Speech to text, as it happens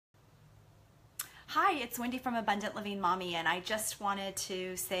Hi, it's Wendy from Abundant Living Mommy, and I just wanted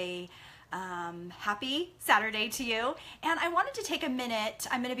to say happy Saturday to you. And I wanted to take a minute.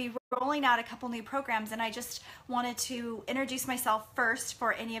 I'm going to be rolling out a couple new programs, and I just wanted to introduce myself first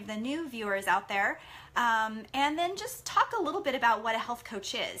for any of the new viewers out there, and then just talk a little bit about what a health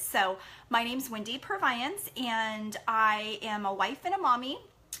coach is. So my name's Wendy Purviance, and I am a wife and a mommy.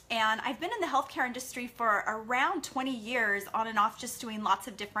 And I've been in the healthcare industry for around 20 years, on and off, just doing lots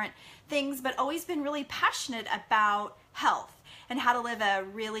of different things, but always been really passionate about health and how to live a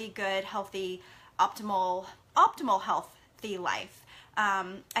really good, healthy, optimal healthy life.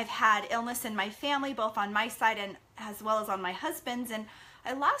 I've had illness in my family, both on my side and as well as on my husband's, and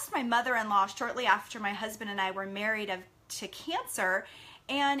I lost my mother-in-law shortly after my husband and I were married to cancer.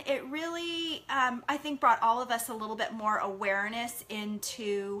 And it really, I think, brought all of us a little bit more awareness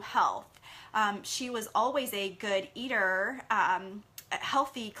into health. She was always a good eater, a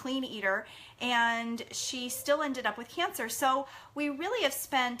healthy, clean eater, and she still ended up with cancer. So we really have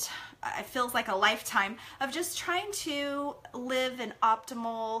spent, it feels like a lifetime, of just trying to live an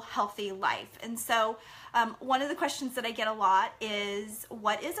optimal, healthy life. And so one of the questions that I get a lot is,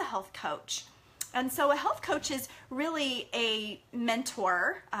 what is a health coach? And so a health coach is really a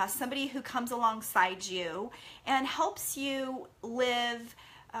mentor, somebody who comes alongside you and helps you live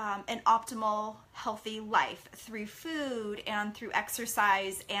an optimal, healthy life through food and through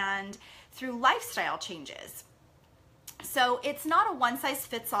exercise and through lifestyle changes. So it's not a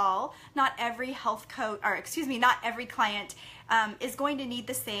one-size-fits-all. Not every health coach, or excuse me, not every client is going to need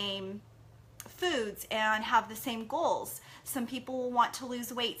the same foods and have the same goals. Some people will want to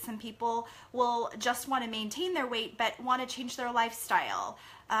lose weight. Some people will just want to maintain their weight but want to change their lifestyle.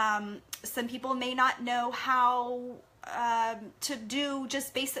 Some people may not know how to do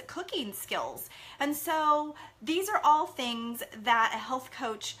just basic cooking skills. And so these are all things that a health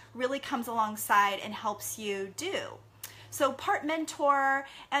coach really comes alongside and helps you do. So part mentor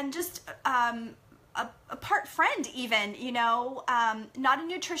and just a part friend even, you know, not a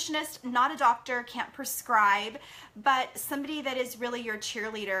nutritionist, not a doctor, can't prescribe, but somebody that is really your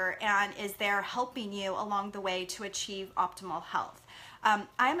cheerleader and is there helping you along the way to achieve optimal health.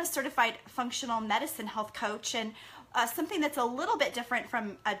 I'm a certified functional medicine health coach, and something that's a little bit different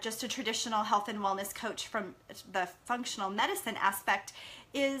from just a traditional health and wellness coach from the functional medicine aspect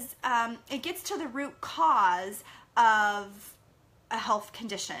is it gets to the root cause of a health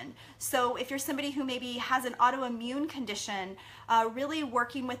condition. So if you're somebody who maybe has an autoimmune condition, really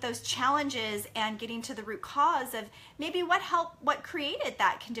working with those challenges and getting to the root cause of maybe what created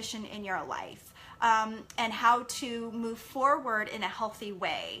that condition in your life, and how to move forward in a healthy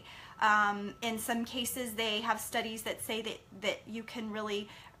way. In some cases, they have studies that say that you can really,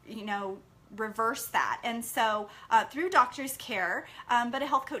 you know, reverse that. And so through doctor's care, but a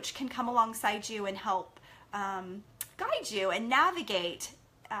health coach can come alongside you and help guide you and navigate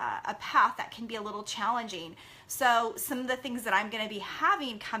a path that can be a little challenging. So some of the things that I'm going to be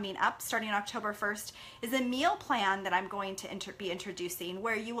having coming up starting October 1st is a meal plan that I'm going to be introducing,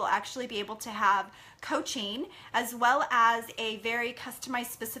 where you will actually be able to have coaching as well as a very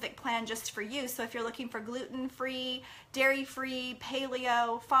customized specific plan just for you. So if you're looking for gluten-free, dairy-free,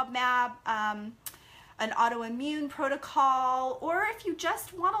 paleo, FODMAP, an autoimmune protocol, or if you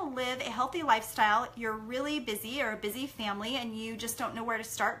just want to live a healthy lifestyle, you're really busy or a busy family and you just don't know where to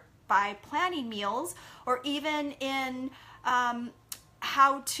start by planning meals, or even in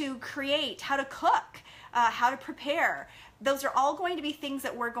how to create, how to cook, how to prepare. Those are all going to be things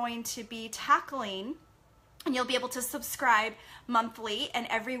that we're going to be tackling, and you'll be able to subscribe monthly, and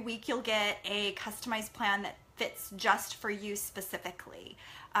every week you'll get a customized plan that fits just for you specifically.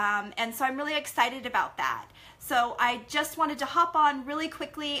 And so I'm really excited about that. So I just wanted to hop on really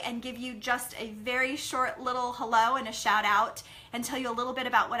quickly and give you just a very short little hello and a shout out and tell you a little bit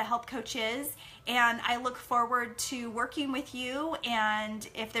about what a health coach is. And I look forward to working with you. And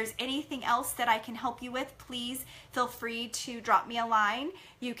if there's anything else that I can help you with, please feel free to drop me a line.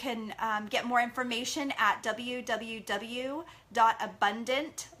 You can get more information at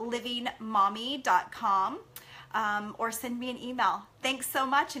www.abundantlivingmommy.com. Or send me an email. Thanks so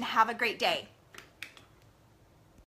much and have a great day.